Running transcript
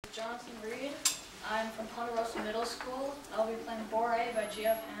Jonathan Reed. I'm from Ponderosa Middle School. I'll be playing Bore by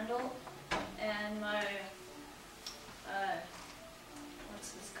G.F. Handel. And my,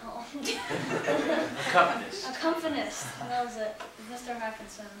 what's this called? Accompanist. Accompanist. That was it. Mr.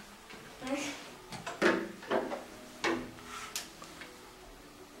 Hackinson.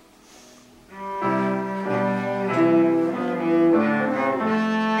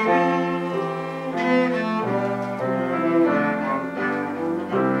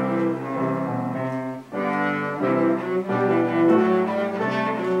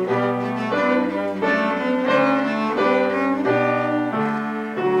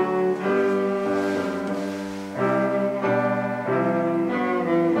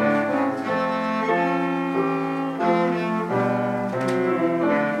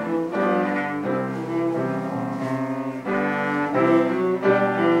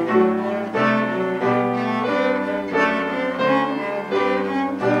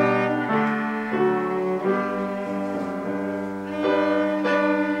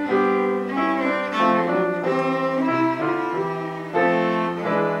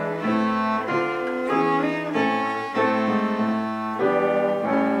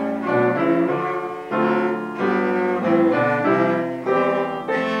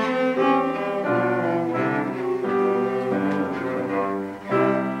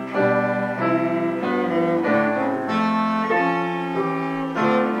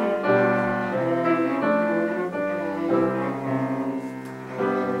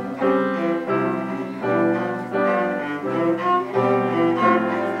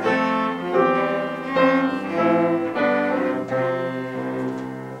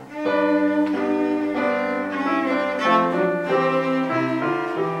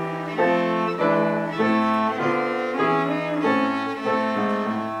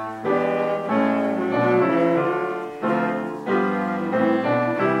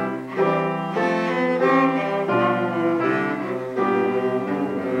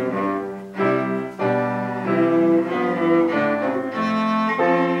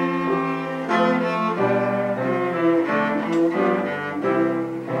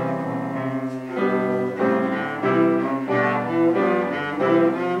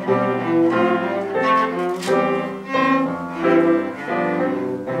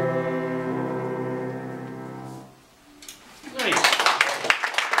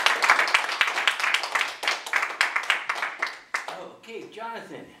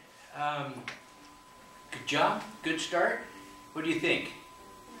 Jonathan, good job, good start. What do you think?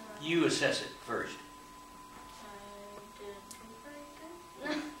 You assess it first. I did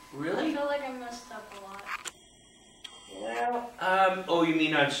pretty good. Really? I feel like I messed up a lot. Well, oh, you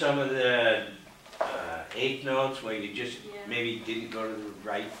mean on some of the eighth notes where you just maybe didn't go to the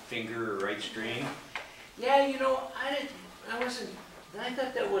right finger or right string? Yeah, you know, I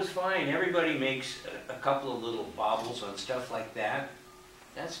thought that was fine. Everybody makes a couple of little bobbles on stuff like that.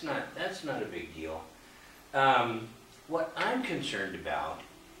 That's not a big deal. What I'm concerned about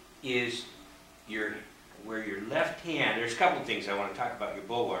is where your left hand, there's a couple of things I want to talk about your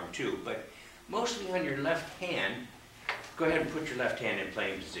bow arm too, but mostly on your left hand. Go ahead and put your left hand in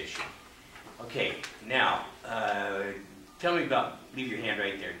playing position. Okay, now, tell me about, leave your hand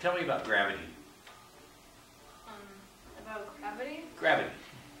right there, tell me about gravity. About gravity? Gravity.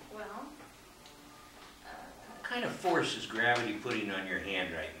 Well, what kind of force is gravity putting on your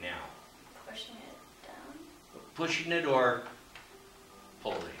hand right now? pushing it down. Pushing it or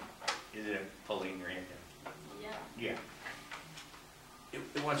pulling? Is it pulling your hand down? Yeah. Yeah.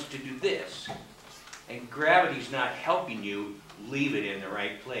 It wants to do this. And gravity's not helping you leave it in the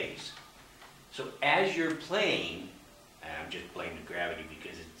right place. So as you're playing, and I'm just blaming gravity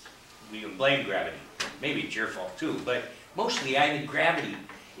because we can blame gravity. Maybe it's your fault too, but mostly I think gravity,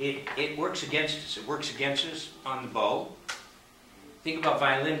 it works against us. It works against us on the bow. Think about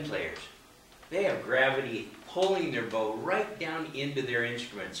violin players. They have gravity pulling their bow right down into their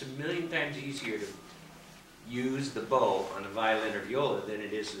instrument. It's a million times easier to use the bow on a violin or viola than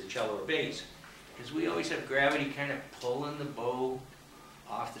it is the cello or bass. Because we always have gravity kind of pulling the bow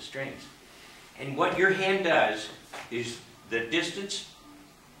off the strings. And what your hand does is the distance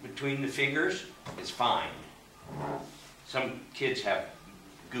between the fingers is fine. Some kids have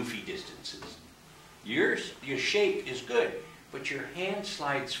goofy distances. Your shape is good, but your hand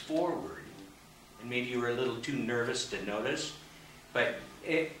slides forward. And maybe you were a little too nervous to notice, but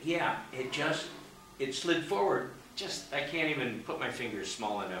it slid forward. Just, I can't even put my fingers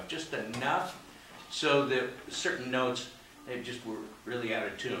small enough, just enough so that certain notes, they just were really out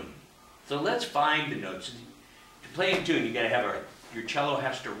of tune. So let's find the notes. To play in tune, you gotta have your cello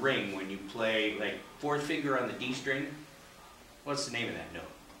has to ring when you play, like, fourth finger on the D string. What's the name of that note?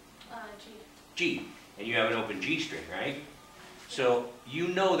 G. G. And you have an open G string, right? So you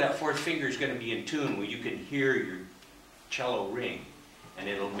know that fourth finger is going to be in tune where you can hear your cello ring, and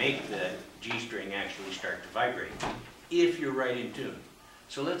it'll make the G string actually start to vibrate if you're right in tune.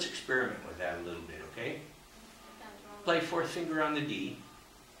 So let's experiment with that a little bit, okay? Play fourth finger on the D.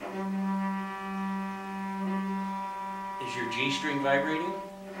 Is your G string vibrating?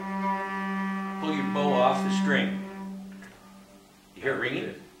 Pull your bow off the string. You hear it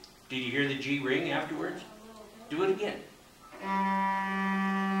ringing? Did you hear the G ring afterwards? Do it again.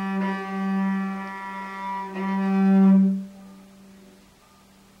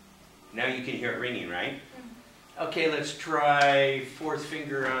 Now you can hear it ringing, right? Okay, let's try fourth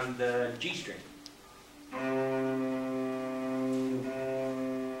finger on the G string.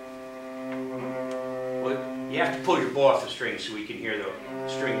 Well, you have to pull your bow off the string so we can hear the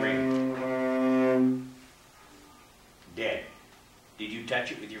string ring. Dead. Did you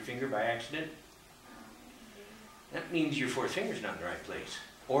touch it with your finger by accident? That means your fourth finger's not in the right place.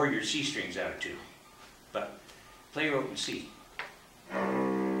 Or your C string's out of tune. But play your open C.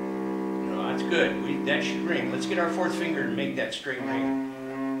 No, that's good. That should ring. Let's get our fourth finger and make that string ring.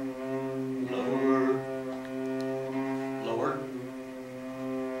 Lower. Lower.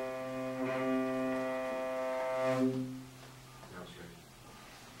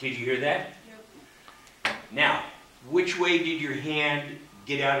 Did you hear that? Yep. Now, which way did your hand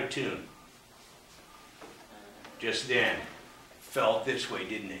get out of tune? Just then. Felt this way,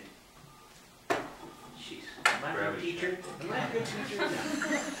 didn't it? Jeez. Am I a good teacher? Am I a good teacher?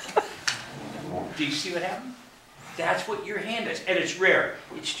 No. Do you see what happened? That's what your hand does. And it's rare.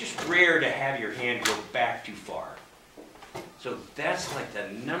 It's just rare to have your hand go back too far. So that's like the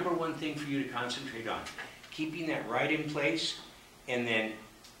 #1 thing for you to concentrate on. Keeping that right in place, and then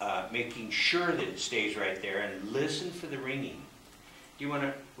making sure that it stays right there, and listen for the ringing. Do you want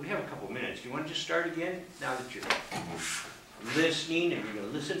to, we have a couple minutes. Do you want to just start again? Now that you're listening, and you're going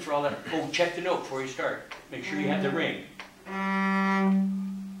to listen for all that. Oh, check the note before you start. Make sure you have the ring.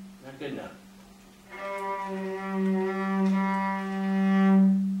 Not good enough.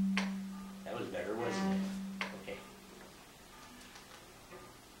 That was better, wasn't it? Okay.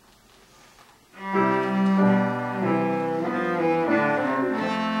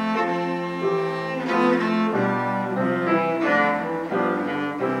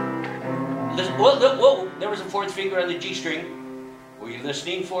 Listen, whoa, whoa, there was a fourth finger on the G string. Were you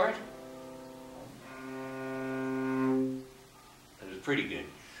listening for it? That was pretty good.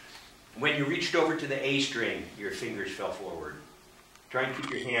 When you reached over to the A string, your fingers fell forward. Try and keep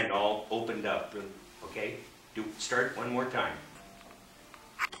your hand all opened up, okay? Start one more time.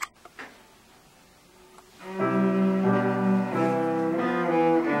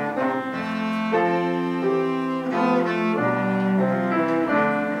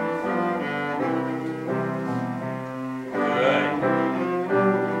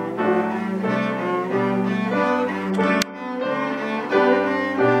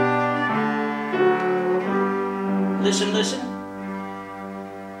 Listen, listen.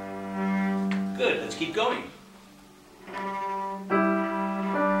 Good, let's keep going.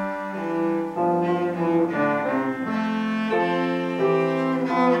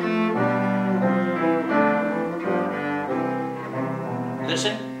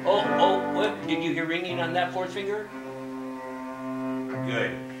 Listen. Oh, what? Did you hear ringing on that fourth finger?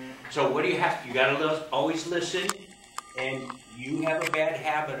 Good. So what do you have? You gotta always listen, and you have a bad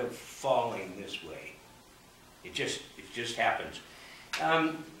habit of falling this way. It just happens.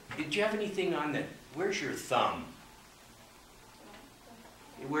 Did you have anything on that? Where's your thumb?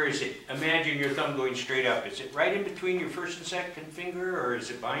 Where is it? Imagine your thumb going straight up. Is it right in between your first and second finger, or is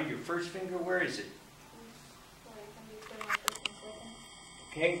it behind your first finger? Where is it?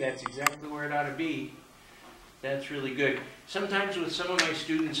 Okay, that's exactly where it ought to be. That's really good. Sometimes with some of my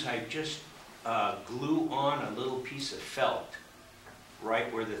students, I just glue on a little piece of felt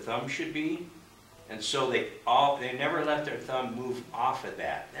right where the thumb should be. And so they never let their thumb move off of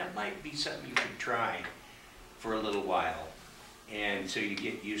that. That might be something you could try for a little while. And so you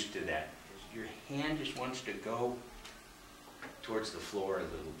get used to that. Your hand just wants to go towards the floor a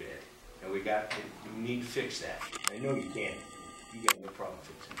little bit. And we need to fix that. I know you can. You got no problem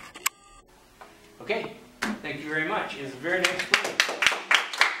fixing that. Okay, thank you very much. It's a very nice play.